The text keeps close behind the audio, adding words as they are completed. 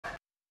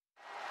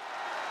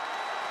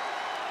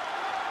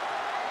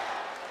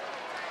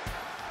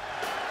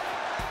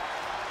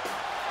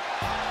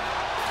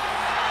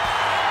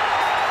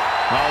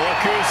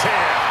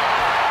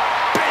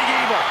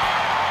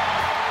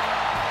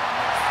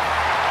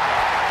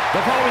The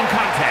following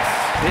contest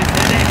is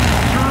an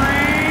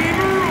Extreme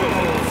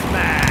Rules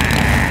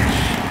match.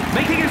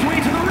 Making his way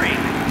to the ring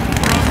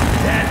from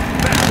Death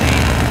Valley,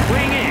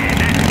 weighing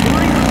in at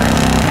 305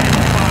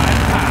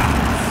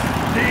 pounds,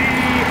 the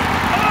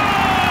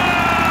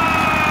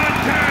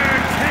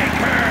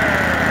Undertaker.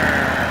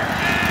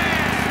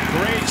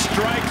 Great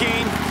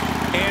striking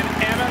and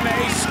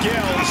MMA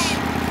skills.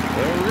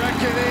 The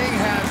reckoning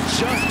has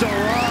just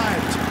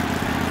arrived.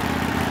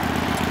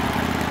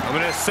 I'm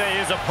going to say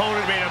his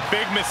opponent made a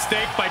big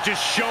mistake by just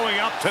showing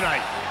up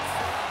tonight.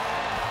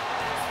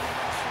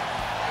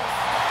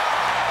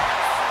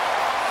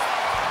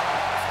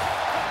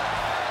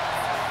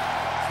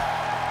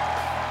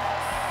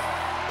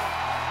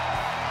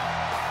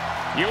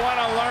 You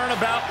want to learn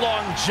about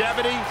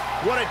longevity,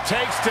 what it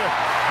takes to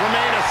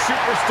remain a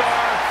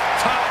superstar,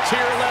 top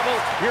tier level,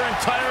 your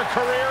entire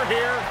career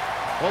here?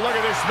 Well, look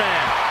at this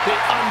man, the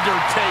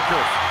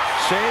Undertaker.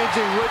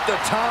 Changing with the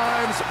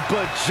times,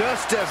 but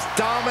just as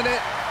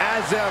dominant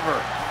as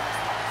ever.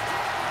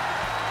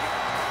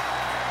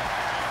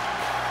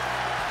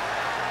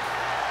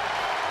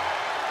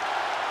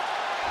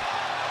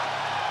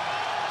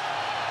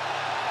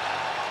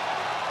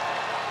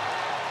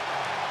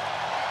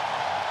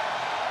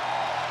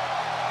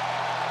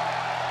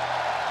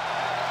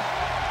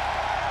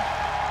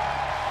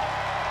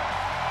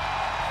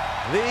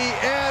 The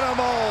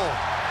animal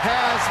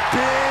has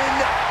been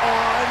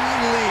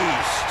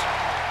unleashed.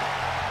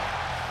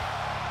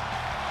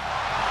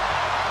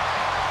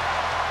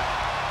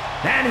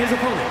 And his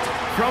opponent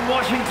from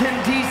Washington,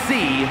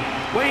 D.C.,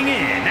 weighing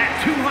in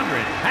at 290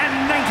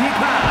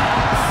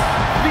 pounds,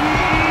 the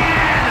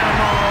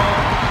Animal,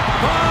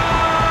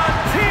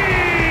 Batista!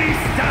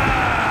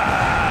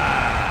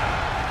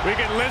 We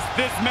can list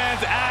this man's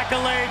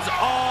accolades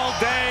all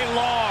day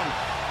long.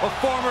 A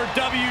former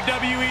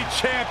WWE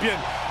champion,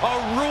 a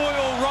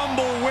Royal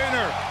Rumble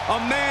winner,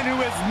 a man who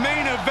has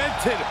main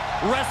evented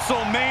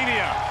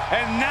WrestleMania,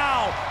 and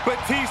now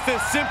Batista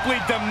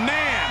simply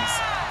demands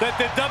that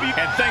the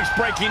And things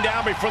breaking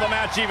down before the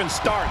match even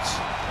starts.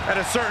 At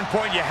a certain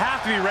point, you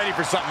have to be ready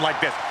for something like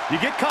this. You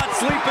get caught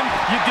sleeping,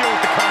 you deal with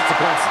the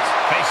consequences.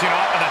 Facing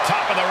off at the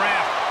top of the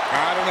ramp.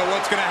 I don't know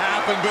what's going to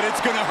happen, but it's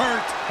going to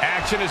hurt.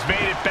 Action has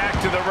made it back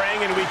to the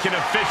ring, and we can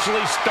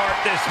officially start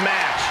this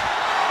match.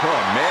 Oh,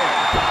 man.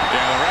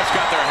 Yeah, the refs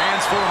got their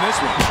hands full in this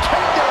one.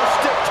 Kendo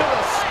stick to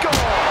the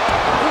skull.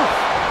 Oof.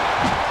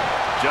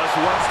 Just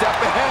one step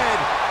ahead.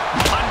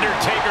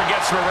 Undertaker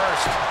gets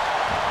reversed.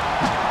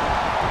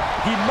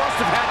 He must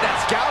have had that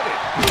scouted.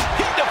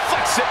 He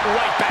deflects it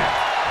right back.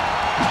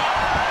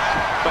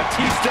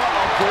 Batista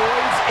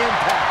avoids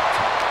impact.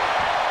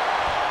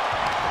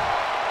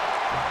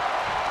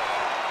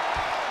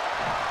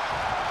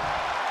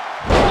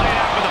 Laid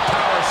out with a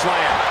power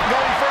slam.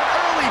 Going for an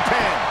early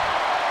pin.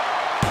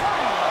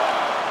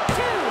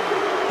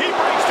 He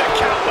breaks the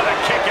count with a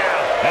kick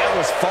out. That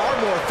was far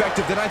more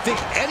effective than I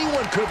think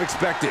anyone could have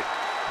expected.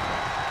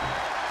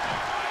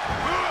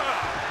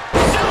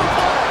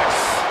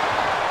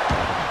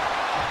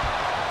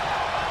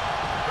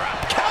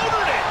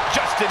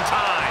 In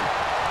time.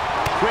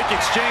 Quick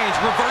exchange,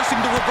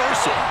 reversing the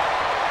reversal.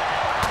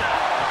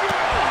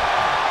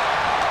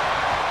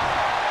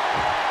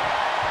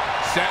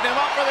 Setting him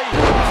up for the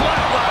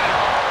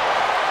flatliner.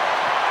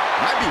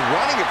 I'd be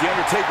running if The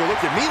Undertaker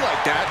looked at me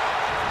like that.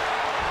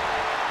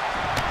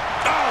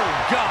 Oh,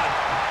 God.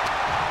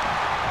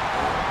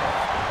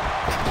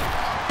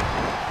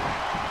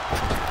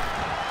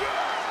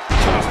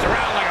 Tossed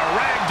around like a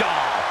rag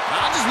doll.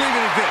 I'll just leave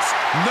it at this.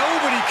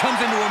 Nobody comes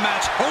into a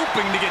match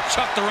hoping to get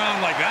chucked around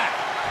like that.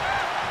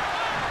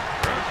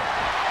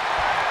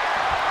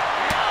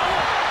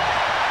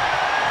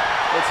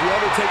 What's The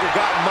Undertaker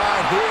got in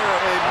mind here?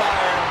 Hey,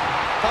 Byron,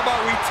 how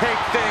about we take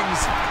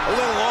things a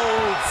little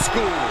old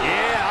school?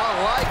 Yeah, I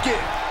like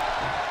it.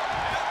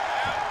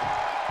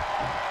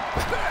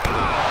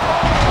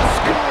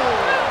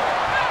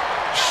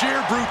 Sheer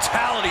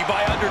brutality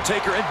by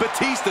Undertaker, and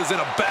Batista's in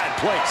a bad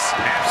place.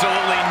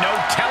 Absolutely no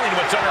telling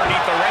what's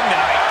underneath the ring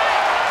tonight.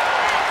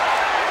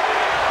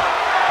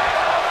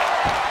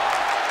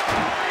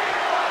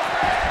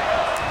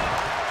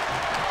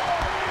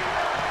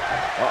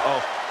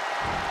 Uh-oh.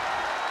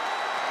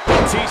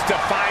 Batista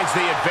finds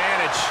the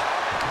advantage.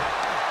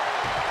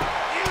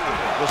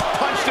 Just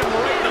punched him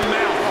right in the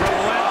mouth.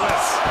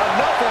 Relentless.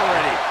 Enough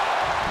already.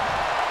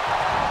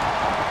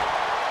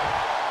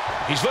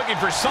 He's looking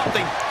for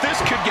something.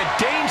 This could get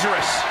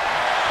dangerous.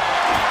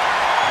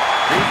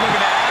 He's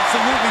looking to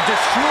absolutely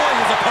destroy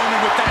his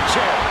opponent with that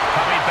chair.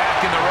 Coming back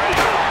in the ring.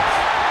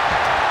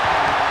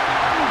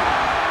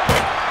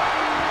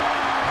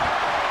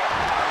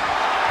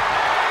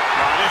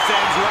 Oh, this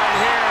ends right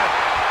here.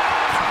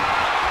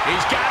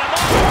 He's got him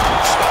up.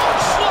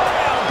 Choke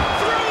slam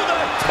through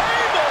the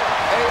table.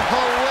 A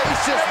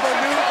hellacious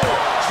maneuver,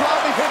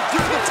 driving him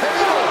through the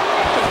table.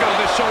 Just goes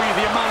to show you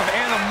the amount of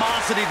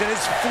animosity that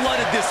has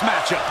flooded this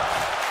matchup.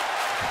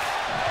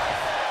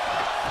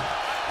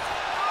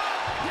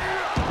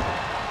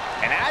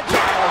 An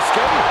agile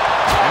escape.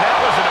 And that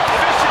was an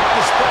efficient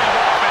display of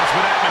offense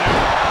with that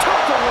maneuver.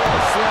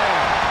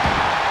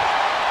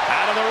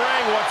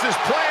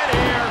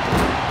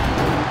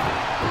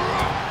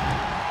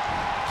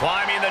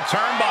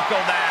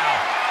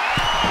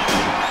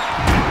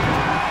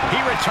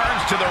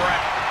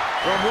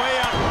 From way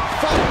up,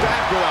 fought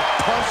back with a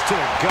punch to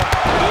the gut.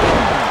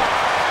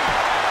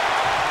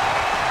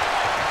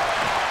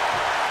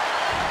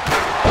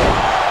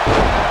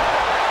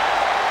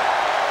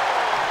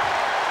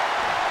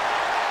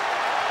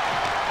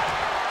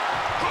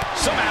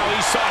 Somehow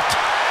he sucked.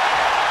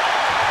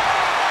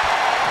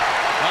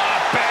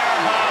 Bear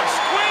hug,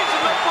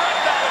 squeezing the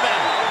breath out of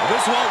him. Well,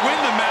 this won't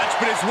win the match,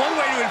 but it's one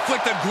way to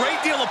inflict a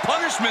great deal of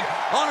punishment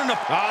on an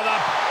opponent.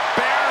 The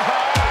bear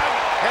hug,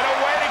 and a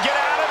way to get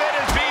out of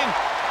it is being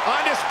on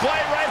display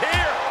right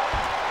here.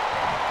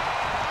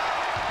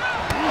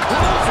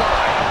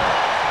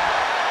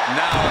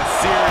 Now a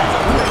series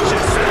of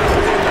vicious swings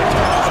in the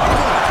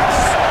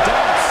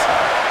Stumps.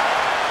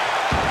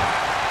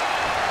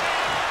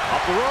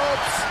 Up the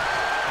ropes.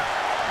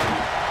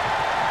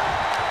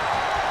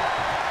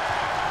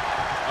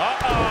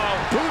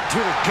 Boot to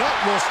the gut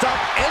will stop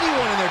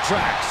anyone in their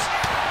tracks.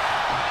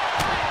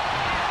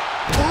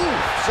 Ooh,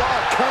 saw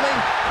it coming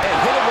and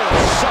hit him with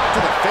a shot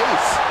to the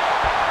face.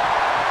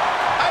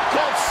 I've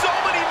called so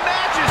many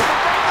matches for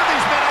both of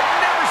these men. I've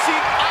never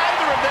seen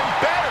either of them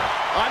better.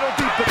 I don't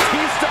think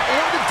Batista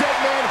or the Dead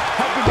Man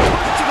have been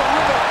pushed to the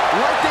limit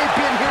like they've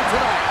been here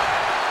tonight.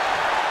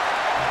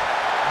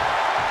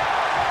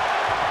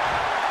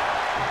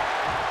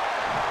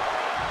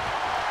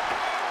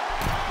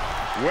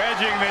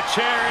 Wedging the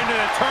chair into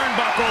the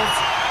turnbuckles.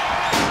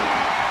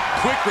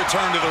 Quick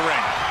return to the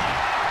ring.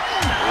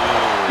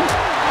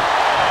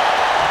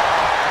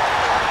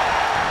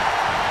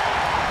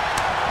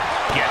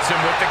 Gets him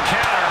with the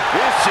counter.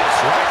 Vicious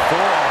right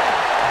forearm.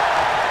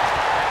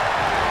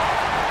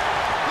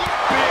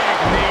 Big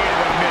knee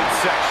to the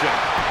midsection.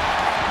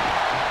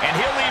 And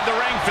he'll leave the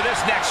ring for this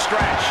next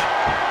stretch.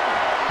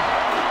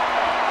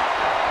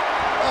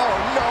 Oh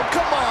no,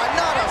 come on,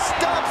 not a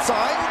stop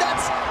sign.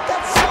 That's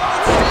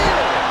solid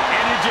steel.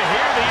 And did you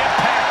hear the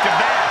impact of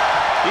that?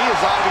 He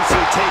is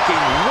obviously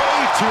taking way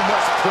too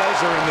much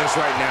pleasure in this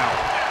right now.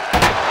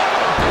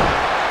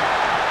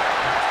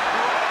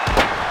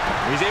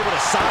 He's able to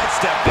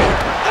sidestep there.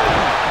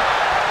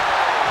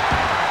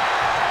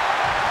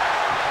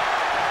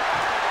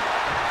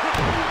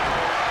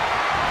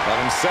 Let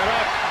him set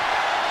up.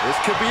 This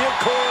could be it,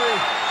 Corey.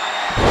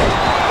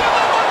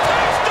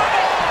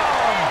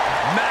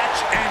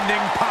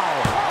 Match-ending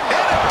power.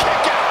 And a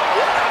kick out.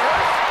 What on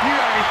earth? You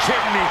gotta be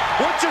kidding me.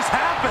 What just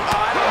happened?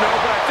 I don't know,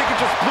 but I think it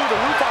just blew the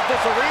roof off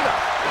this arena.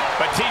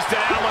 Batista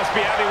now must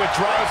be having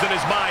withdrawals in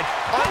his mind.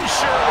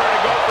 Unsure where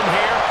to go from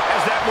here,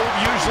 as that move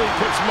usually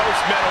puts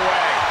most men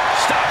away.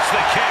 Stops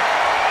the kick.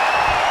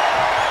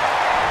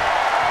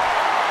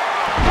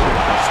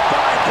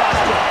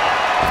 Spinebuster.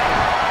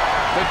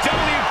 The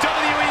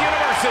WWE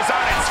Universe is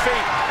on its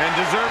feet. And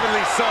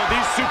deservedly so.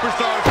 These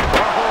superstars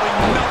are holding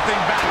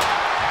nothing back.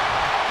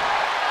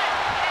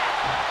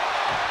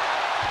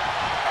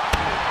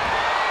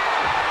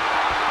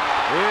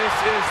 This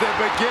is the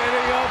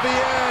beginning of the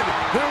end.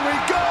 Here we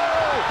go.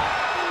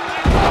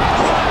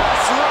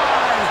 Last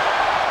ride.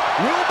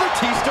 Will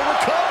Batista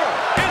recover?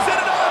 Is it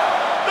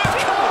enough? The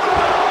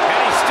cover! And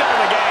he's still in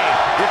the game.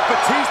 If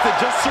Batista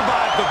just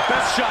survived the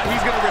best shot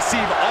he's going to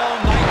receive all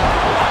night,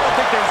 I don't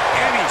think there's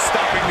any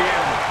stopping the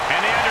animal.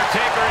 And the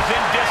Undertaker is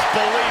in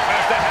disbelief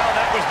as to how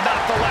that was not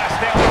the last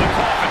nail in the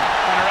coffin.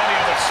 Under any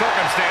other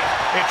circumstance,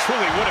 it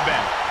truly would have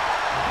been.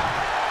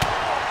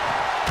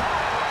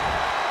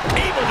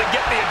 Able to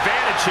get the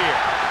advantage here.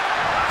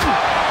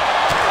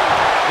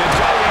 The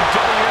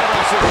WWE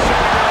Universe is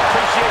showing their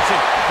appreciation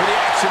for the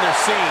action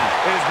they're seeing.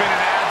 It has been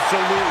an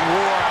absolute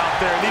war out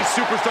there. These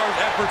superstars'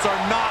 efforts are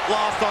not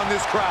lost on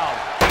this crowd.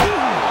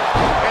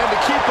 And to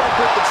keep up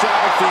with the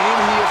traffic theme,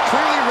 he is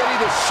clearly ready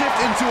to shift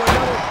into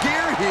another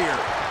gear here.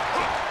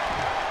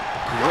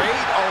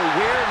 Great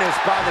awareness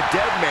by the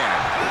Dead Man.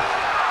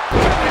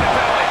 Belly to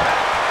belly.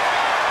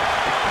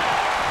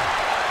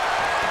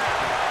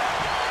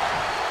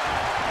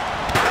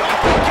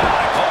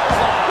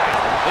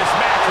 This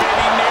match may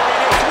be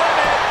nearing its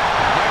limit.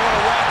 Might want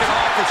to walk it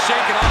off or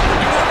shake it off or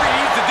do whatever he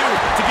needs to do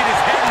to get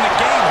his head in the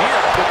game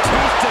here.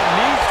 Batista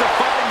needs to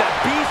find the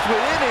beast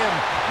within him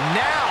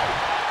now.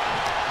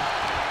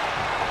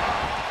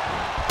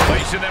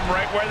 Placing them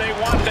right where they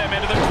want them,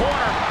 into the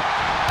corner.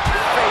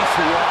 Face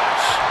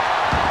wash.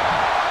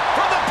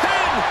 For the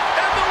pin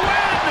and the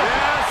win!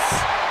 Yes!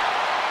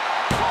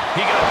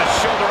 He got the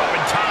shoulder up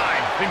in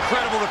time.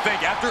 Incredible to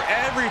think, after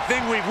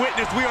everything we've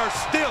witnessed, we are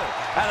still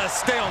at a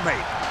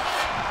stalemate.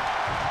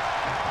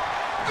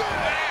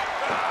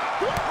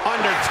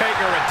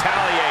 Undertaker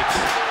retaliates.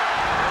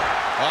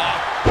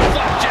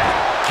 Flapjack.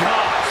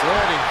 Gosh,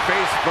 landing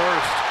face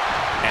first.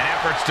 And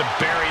efforts to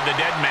bury the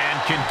Dead Man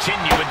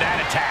continue with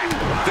that attack.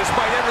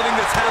 Despite everything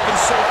that's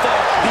happened so far,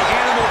 the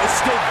animal is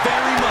still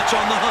very much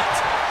on the hunt.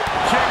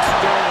 Kicks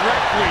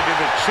directly to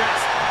the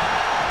chest.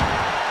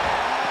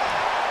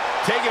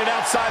 Taking it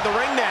outside the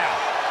ring now.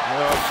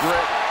 Oh,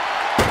 Britt.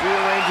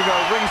 Rearranging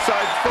our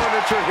ringside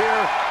furniture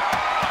here.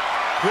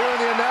 Clearing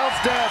the announce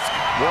desk.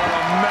 What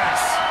a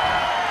mess.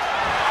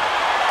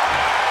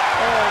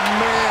 Oh,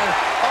 man.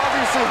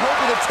 Obviously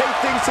hoping to take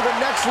things to the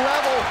next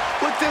level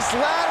with this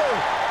ladder.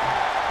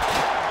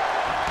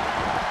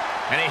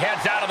 And he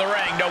heads out of the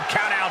ring. No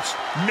countouts,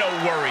 no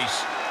worries.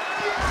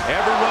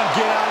 Everyone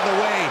get out of the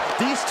way.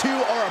 These two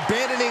are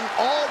abandoning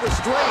all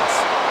restraints.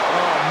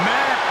 Oh,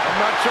 man. I'm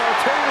not sure our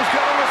Taylor's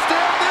going to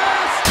withstand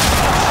this.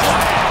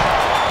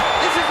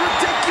 This is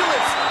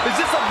ridiculous. Is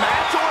this a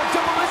match or a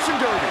demolition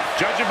derby?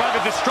 Judging by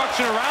the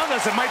destruction around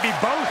us, it might be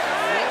both.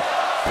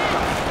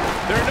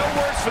 There are no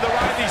words for the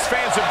ride these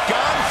fans have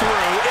gone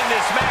through in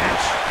this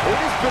match. It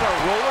has been a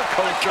roller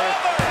coaster,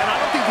 and I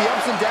don't think the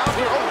ups and downs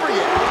are over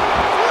yet.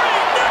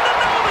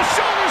 No, the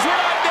shoulders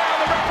were not down.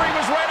 The referee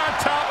was right on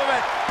top of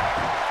it.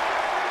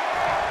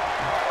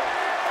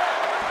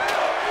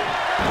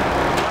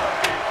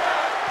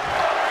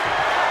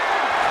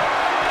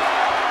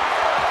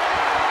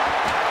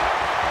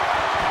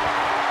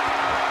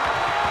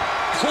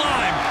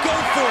 Climb, go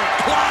for it,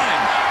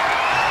 climb.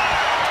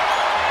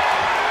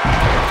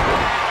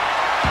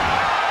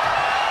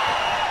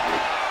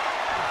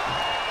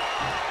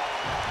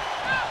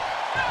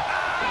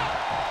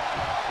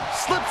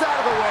 Slips out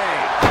of the way.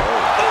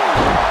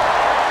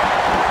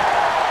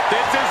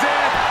 This is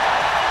it.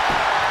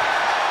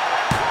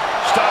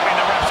 Stopping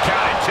the ref's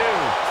count at 2.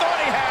 Thought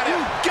he had it.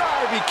 You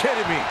gotta be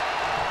kidding me.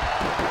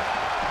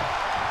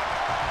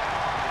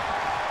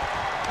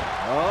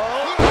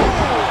 Oh,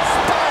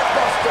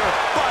 spinebuster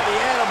by the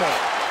animal.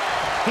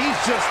 He's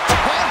just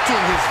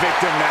taunting his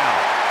victim now.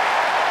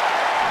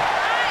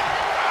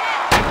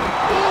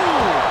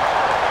 Ooh.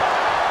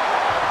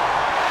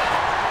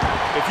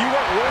 If you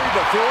weren't worried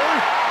before,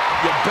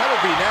 you better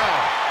be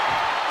now.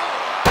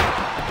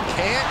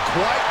 Can't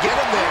quite get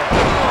him there.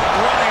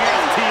 Running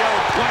STO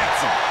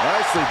plants him.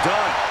 Nicely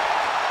done.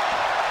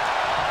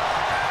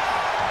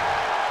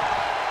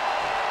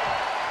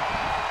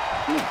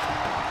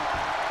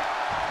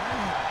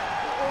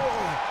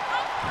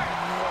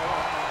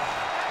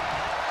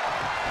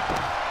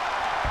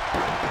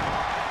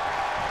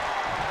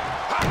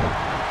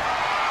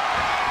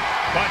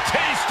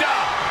 Batista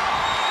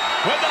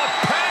with a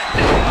pin.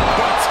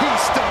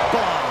 Batista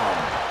bomb.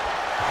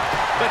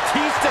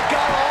 Batista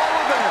got all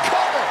of it.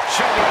 Cover.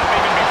 Showing up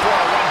even before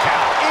a 1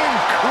 count.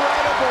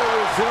 Incredible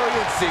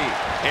resiliency.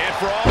 And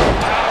for all the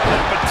power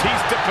that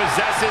Batista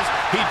possesses,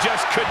 he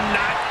just could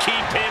not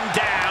keep him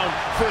down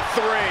for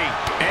 3.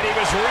 And he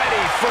was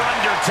ready for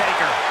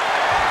Undertaker.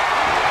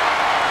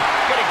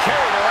 Getting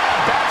carried around,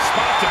 bad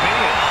spot to be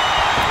in.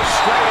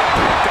 Straight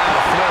impact on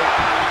the float.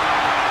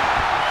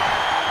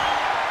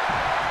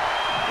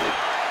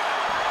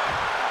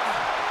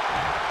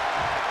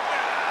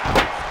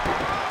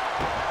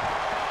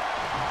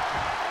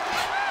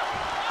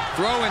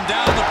 Throwing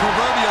down the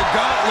proverbial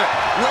gauntlet.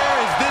 Where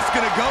is this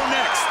going to go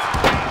next?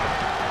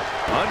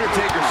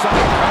 Undertaker saw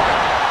it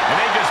coming. And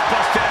they just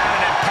busted out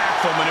an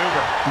impactful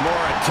maneuver.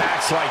 More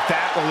attacks like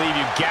that will leave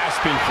you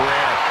gasping for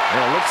air. And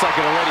it looks like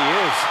it already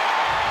is.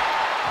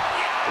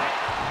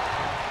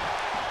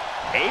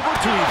 Able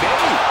to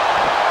evade.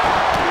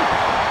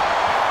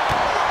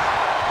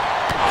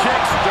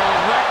 Kicks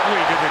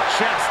directly to the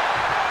chest.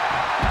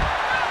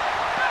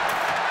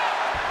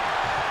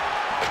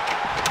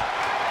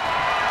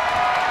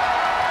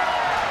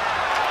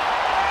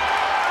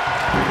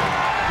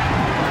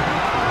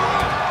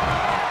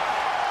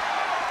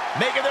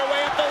 Making their way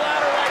up the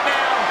ladder right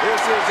now.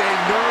 This is a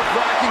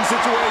nerve-wracking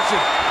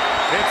situation.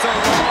 It's a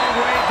long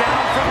way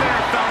down from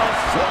there,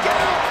 fellas. Look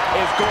out!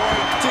 Is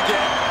going to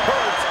get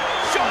hurt.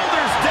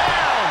 Shoulders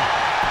down.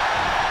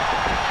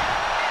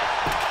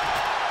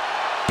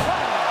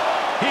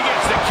 He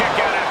gets the kick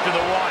out after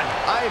the 1.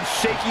 I am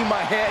shaking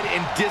my head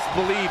in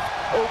disbelief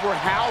over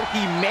how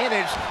he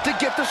managed to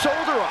get the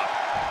shoulder up.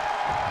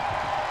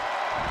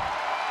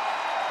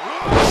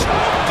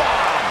 Choke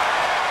bomb.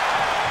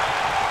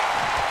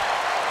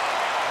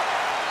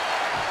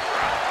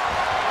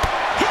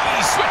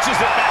 He switches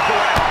it back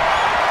around.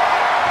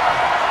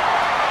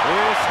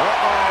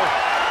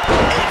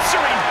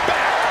 Answering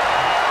back.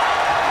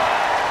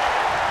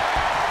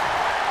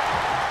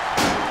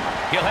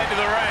 He'll head to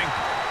the ring.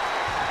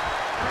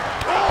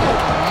 Oh,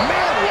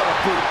 man, what a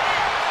boot.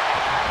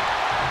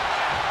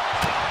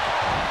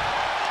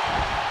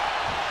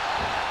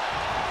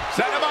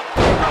 Set him up.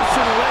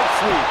 Russian leg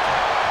sweep.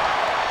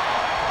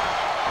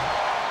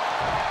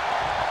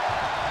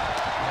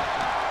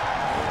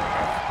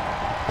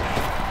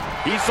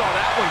 He saw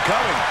that one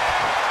coming.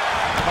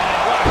 Oh,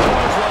 what a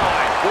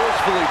clothesline.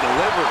 Forcefully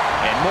delivered.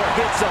 And more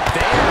hits up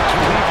there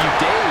can leave you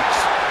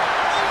dazed.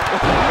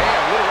 Oh, man,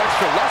 a little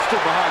extra luster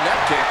behind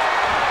that kick.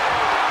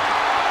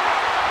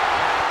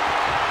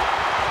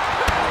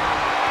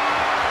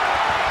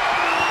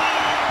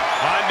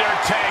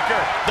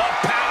 Undertaker, the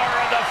power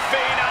of the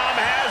Phenom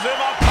has him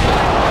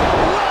apart.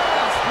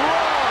 Last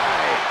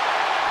ride.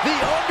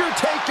 The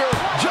Undertaker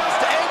just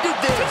ended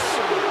this.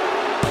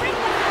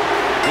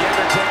 The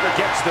Undertaker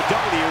gets the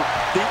W.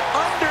 The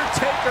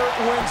Undertaker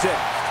wins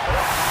it.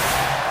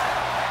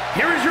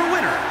 Here is your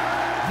winner,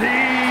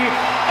 the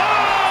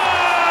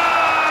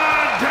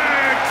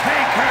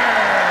Undertaker!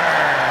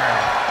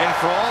 And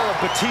for all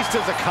of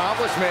Batista's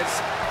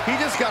accomplishments, He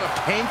just got a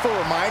painful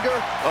reminder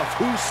of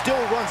who still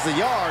runs the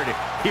yard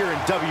here in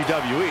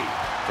WWE.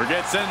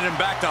 Forget sending him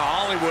back to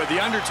Hollywood.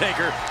 The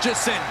Undertaker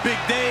just sent Big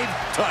Dave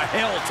to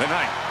hell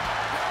tonight.